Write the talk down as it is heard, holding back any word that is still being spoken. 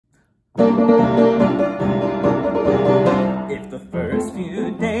If the first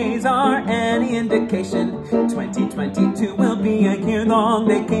few days are any indication, 2022 will be a year-long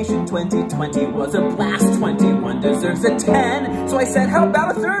vacation. 2020 was a blast, 21 deserves a 10. So I said, how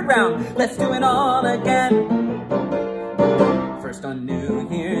about a third round? Let's do it all again. First on New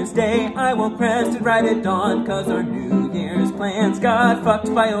Year's Day, I woke rested right at dawn, cause our New Year's plans got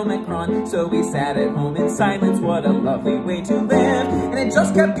fucked by Omicron. So we sat at home in silence, what a lovely way to live. And it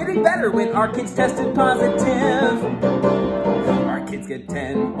just kept getting better when our kids tested positive. Our kids get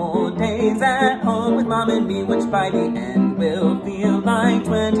 10 whole days at home with mom and me, which by the end will feel like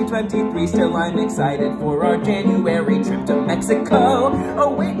 2023. Still, I'm excited for our January trip to Mexico.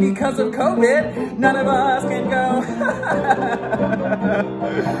 Oh wait, because of COVID, none of us can go.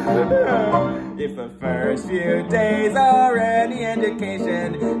 If the first few days are any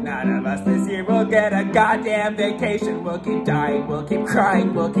indication, none of us this year will get a goddamn vacation. We'll keep dying, we'll keep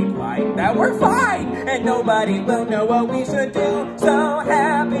crying, we'll keep lying that we're fine, and nobody will know what we should do. So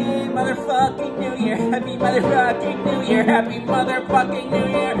happy motherfucking New Year, happy motherfucking New Year, happy motherfucking New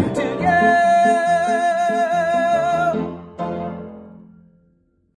Year to you.